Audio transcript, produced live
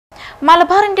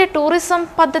മലബാറിന്റെ ടൂറിസം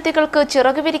പദ്ധതികൾക്ക്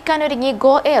ചിറകുവിരിക്കാനൊരുങ്ങി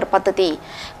go air പദ്ധതി.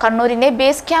 കണ്ണൂരിനെ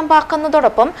ബേസ് ക്യാമ്പ്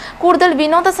ആക്കുന്നതോടൊപ്പം കൂടുതൽ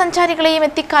വിനോദസഞ്ചാരികളെയും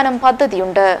എത്തിക്കാനും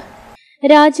പദ്ധതിയുണ്ട്.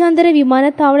 രാജ്യാന്തര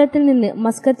വിമാനത്താവളത്തിൽ നിന്ന്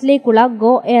മസ്കത്തിലേക്കുള്ള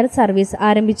ഗോ എയർ സർവീസ്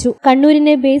ആരംഭിച്ചു.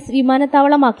 കണ്ണൂരിനെ ബേസ്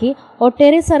വിമാനത്താവളമാക്കി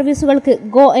ഒട്ടേറെ സർവീസുകൾക്ക്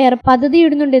ഗോ എയർ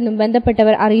പദ്ധതിയിടുന്നുണ്ടെന്നും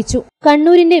ബന്ധപ്പെട്ടവർ അറിയിച്ചു.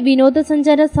 കണ്ണൂരിന്റെ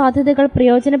വിനോദസഞ്ചാര സാധ്യതകൾ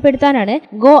പ്രയോജനപ്പെടുത്താനാണ്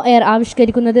ഗോ എയർ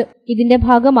ആവിഷ്കരിക്കുന്നത്. ഇതിന്റെ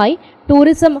ഭാഗമായി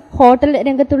tourism, hotel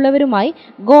രംഗത്തുള്ളവരുമായി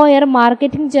go air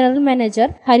marketing general manager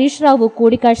Harish Rao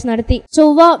കൂടിക്കാഴ്ച നടത്തി.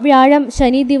 ചൊവ്വ, വ്യാഴം,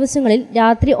 ശനി ദിവസങ്ങളിൽ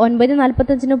രാത്രി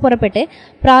 9:45 പുറപ്പെട്ട്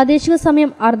പ്രാദേശിക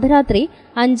സമയം അർദ്ധരാത്രി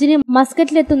 5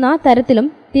 മസ്കറ്റിലെത്തുന്ന തരത്തിലും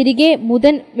തിരികെ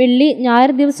ബുധൻ, വെള്ളി,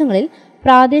 ഞായർ ദിവസങ്ങളിൽ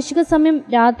പ്രാദേശിക സമയം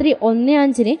രാത്രി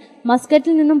 1:05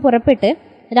 മസ്കറ്റിൽ നിന്നും പുറപ്പെട്ട്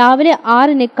രാവിലെ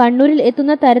 6 കണ്ണൂരിൽ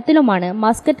എത്തുന്ന തരത്തിലുമാണ്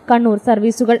മസ്കറ്റ് കണ്ണൂർ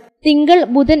സർവീസുകൾ. തിങ്കൾ,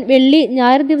 ബുധൻ, വെള്ളി,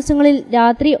 ഞായർ ദിവസങ്ങളിൽ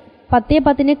രാത്രി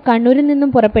 10:10 കണ്ണൂരിൽ നിന്നും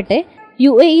പുറപ്പെട്ട്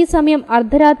UAE സമയം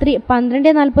അർദ്ധരാത്രി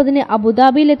 12:40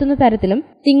 അബുദാബിയിൽ എത്തുന്ന തരത്തിലും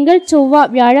തിങ്കൾ, ചൊവ്വ,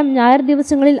 വ്യാഴം, ഞായർ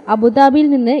ദിവസങ്ങളിൽ അബുദാബിയിൽ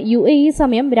നിന്ന് UAE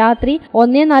സമയം രാത്രി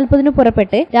 1:40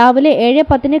 പുറപ്പെട്ട് രാവിലെ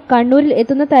 7:10 കണ്ണൂരിൽ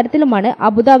എത്തുന്ന തരത്തിലുമാണ്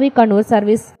Abu Dhabi Kannur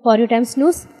service. 4unews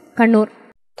news, Kannur.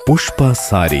 Pushpa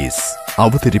saris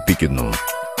അവതരിപ്പിക്കുന്നു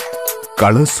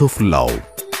colours of love,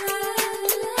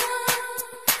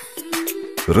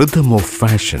 rhythm of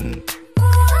fashion.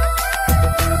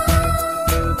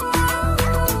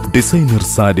 Designer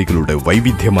സാരികളുടെ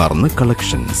വൈവിധ്യമാർന്ന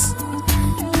കളക്ഷൻസ്,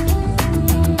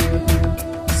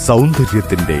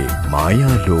 സൗന്ദര്യത്തിന്റെ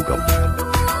മായാലോകം,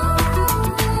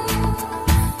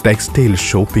 textile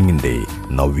ഷോപ്പിംഗിന്റെ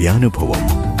നവ്യാനുഭവം.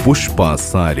 Pushpa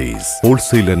saris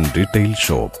wholesale and retail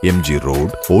shop, MG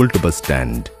road, old bus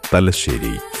stand,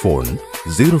 Thalassery. Phone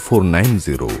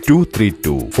 0490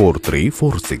 232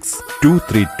 4346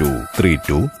 232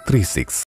 3236.